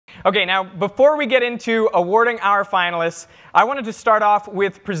Okay, now before we get into awarding our finalists, I wanted to start off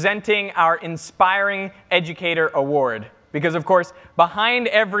with presenting our Inspiring Educator Award. Because of course, behind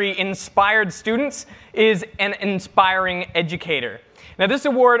every inspired student is an inspiring educator. Now this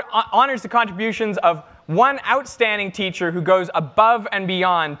award honors the contributions of one outstanding teacher who goes above and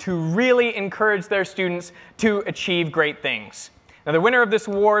beyond to really encourage their students to achieve great things. Now, the winner of this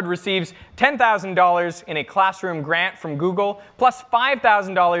award receives $10,000 in a classroom grant from Google, plus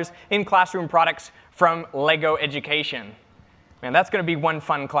 $5,000 in classroom products from Lego Education. Man, that's going to be one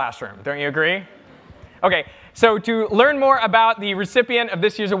fun classroom, don't you agree? Okay, so to learn more about the recipient of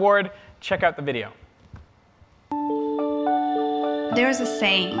this year's award, check out the video. There's a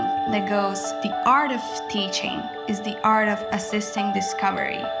saying that goes, "The art of teaching is the art of assisting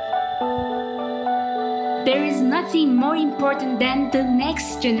discovery." There is nothing more important than the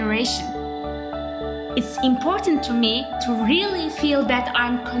next generation. It's important to me to really feel that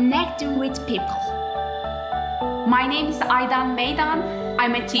I'm connecting with people. My name is Aydan, Meydan.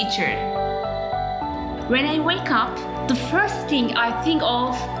 I'm a teacher. When I wake up, the first thing I think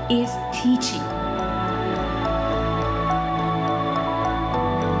of is teaching.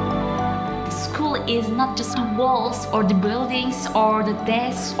 The school is not just the walls or the buildings or the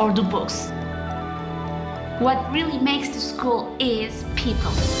desks or the books. What really makes the school is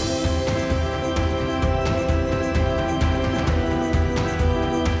people.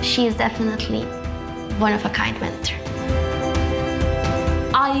 She is definitely one of a kind mentor.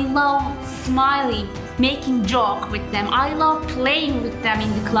 I love smiling, making jokes with them. I love playing with them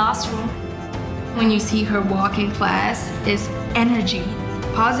in the classroom. When you see her walk in class, is energy,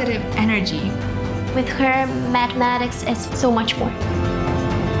 positive energy. With her, mathematics is so much more.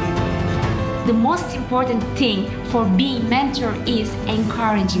 The most important thing for being mentor is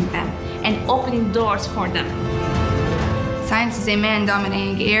encouraging them and opening doors for them. Science is a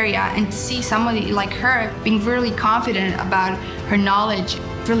man-dominating area, and to see somebody like her being really confident about her knowledge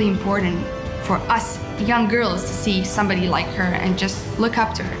is really important for us young girls to see somebody like her and just look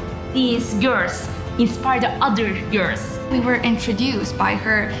up to her. These girls inspire the other girls. We were introduced by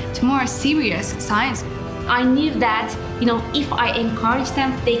her to more serious science. I knew that, if I encourage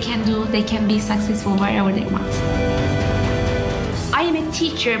them, they can be successful wherever they want. I am a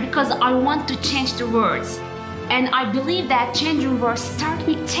teacher because I want to change the world. And I believe that changing worlds start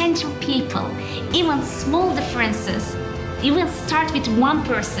with changing people. Even small differences, even start with one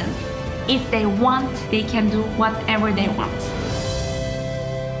person. If they want, they can do whatever they want.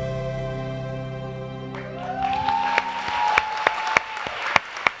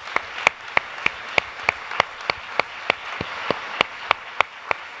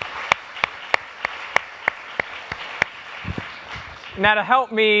 Now, to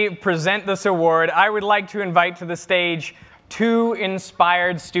help me present this award, I would like to invite to the stage two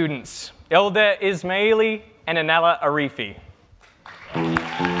inspired students, Ilda Ismaili and Anela Arifi.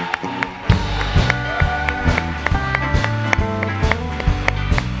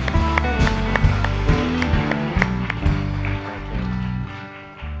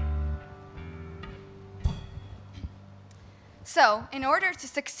 So, in order to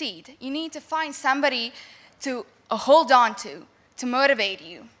succeed, you need to find somebody to hold on to motivate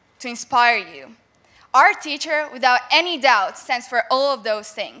you, to inspire you. Our teacher, without any doubt, stands for all of those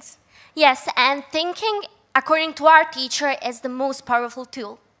things. Yes, and thinking, according to our teacher, is the most powerful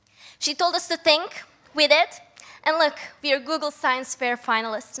tool. She told us to think, we did, and look, we are Google Science Fair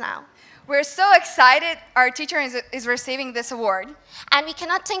finalists now. We're so excited our teacher is receiving this award. And we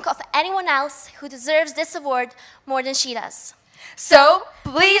cannot think of anyone else who deserves this award more than she does. So,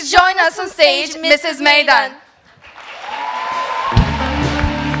 please join us on stage, Mrs. Meydan.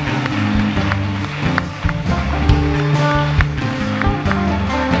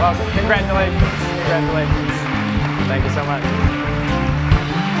 Well, congratulations. Congratulations. Thank you so much.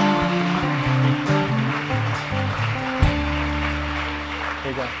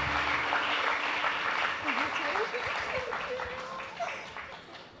 Here you go.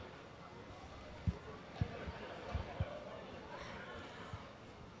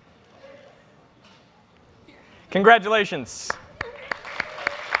 Congratulations.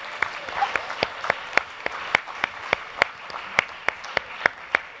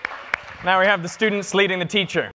 Now we have the students leading the teacher.